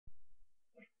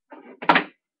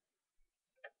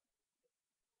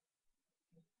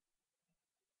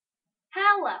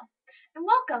Hello, and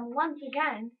welcome once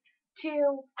again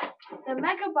to the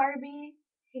Mega Barbie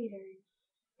Haters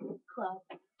Club.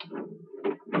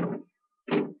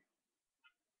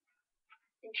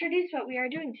 Introduce what we are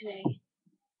doing today.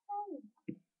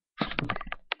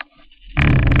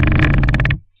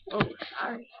 Oh,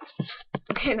 sorry.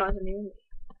 Okay, no, it wasn't even me.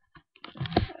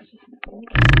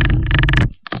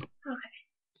 Okay.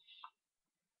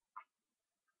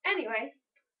 Anyway,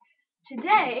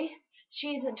 today she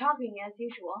isn't talking as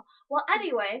usual. Well,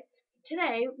 anyway,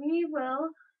 today we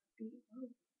will be.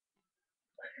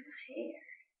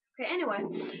 Okay, anyway,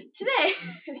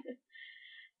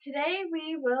 today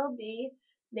we will be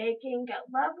making a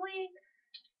lovely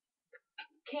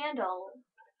candle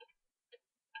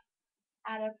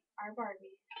out of our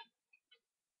Barbies.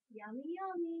 Yummy,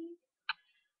 yummy.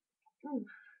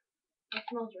 That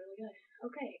smells really good.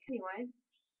 Okay, anyway,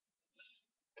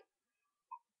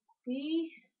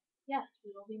 we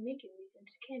will be making these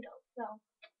into candles. So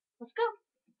let's go.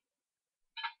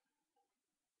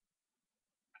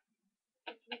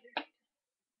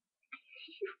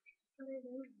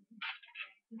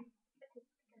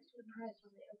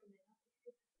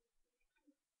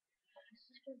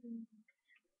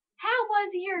 How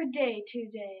was your day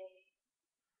today?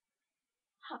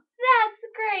 That's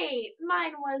great.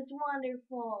 Mine was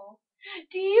wonderful.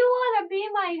 Do you want to be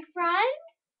my friend?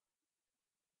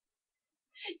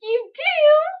 You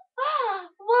do?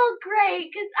 Well, great,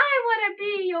 because I want to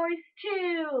be yours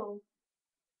too.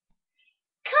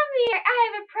 Come here, I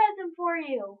have a present for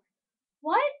you.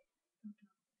 What?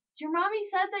 Your mommy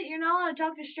said that you're not allowed to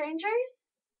talk to strangers?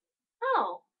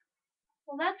 Oh.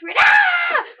 Well, that's weird.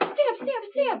 Ah!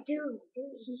 Stab! Dude.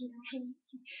 Okay,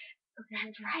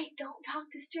 that's right, don't talk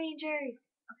to strangers.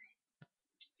 Okay.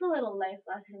 Just a little life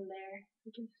lesson there.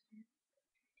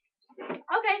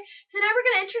 Okay, so now we're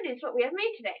going to introduce what we have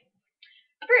made today.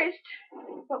 First,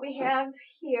 what we have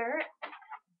here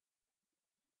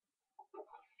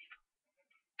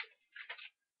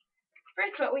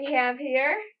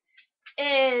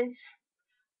is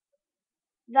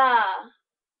the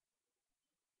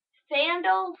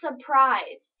Sandal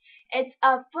Surprise. It's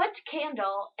a foot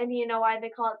candle, and you know why they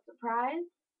call it surprise?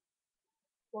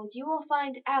 Well, you will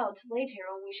find out later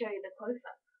when we show you the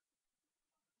close-up.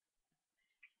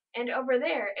 And over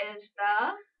there is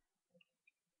the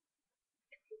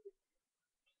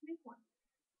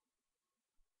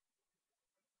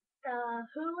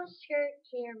hula skirt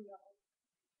candle.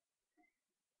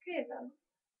 Okay, though.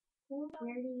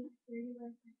 Where do you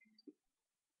like that?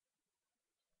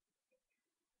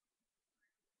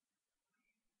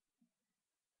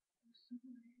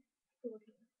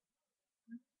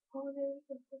 Oh, there's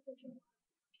the picture.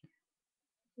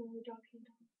 Holy dog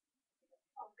candle.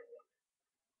 I'll go.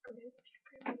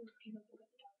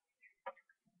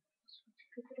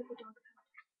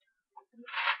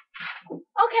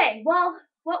 Okay, well,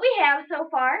 what we have so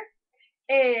far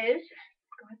is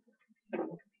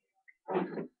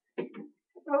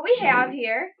we have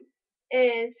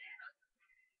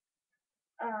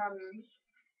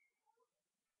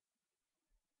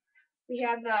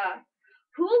the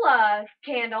hula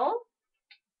candle,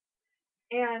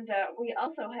 and we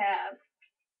also have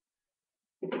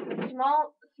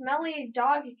the smelly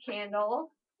dog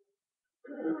candle.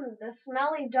 The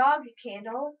smelly dog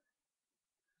candle.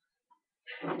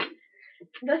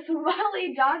 The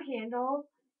smelly dog candle.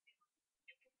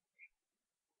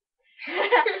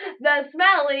 The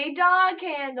smelly dog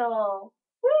candle.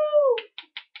 Woo!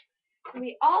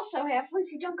 We also have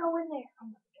Lucy. Don't go in there. Oh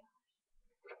my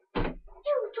gosh.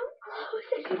 Dude, don't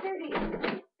close it. She's dirty.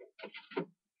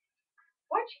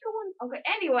 Why'd you go in? Okay.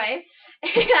 Anyway,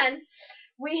 and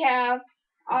we have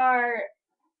our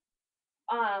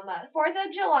 4th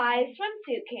of July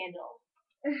swimsuit candle.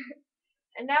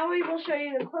 And now we will show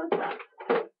you the close-up.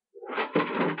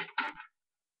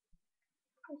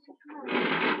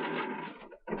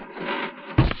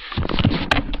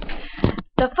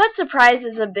 The foot surprise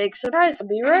is a big surprise, so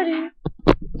be ready.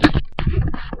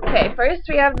 Okay, first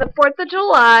we have the 4th of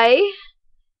July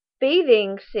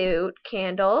bathing suit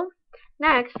candle.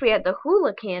 Next we have the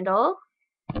hula candle.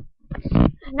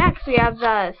 Next we have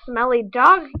the smelly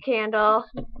dog candle,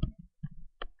 as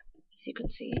you can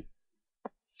see.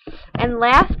 And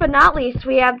last but not least,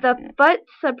 we have the foot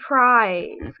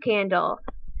surprise candle.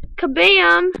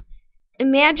 Kabam!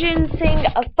 Imagine seeing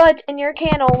a foot in your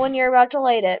candle when you're about to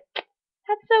light it.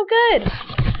 That's so good.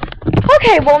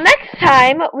 Okay, well next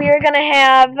time we are going to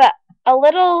have a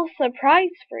little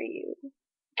surprise for you.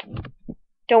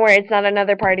 Don't worry, it's not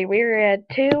another party. We're at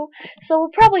 2, so we'll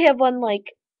probably have one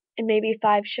like in maybe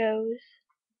 5 shows.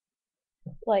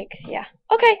 Like, yeah.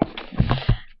 Okay.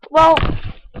 Well,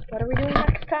 What are we doing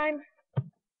next time?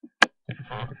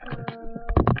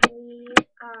 We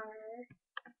are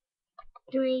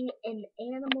doing an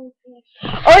animal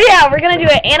fashion. Oh yeah, we're gonna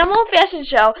do an animal fashion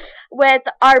show with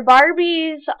our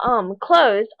Barbies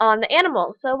clothes on the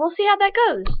animals. So we'll see how that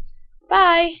goes.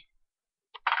 Bye.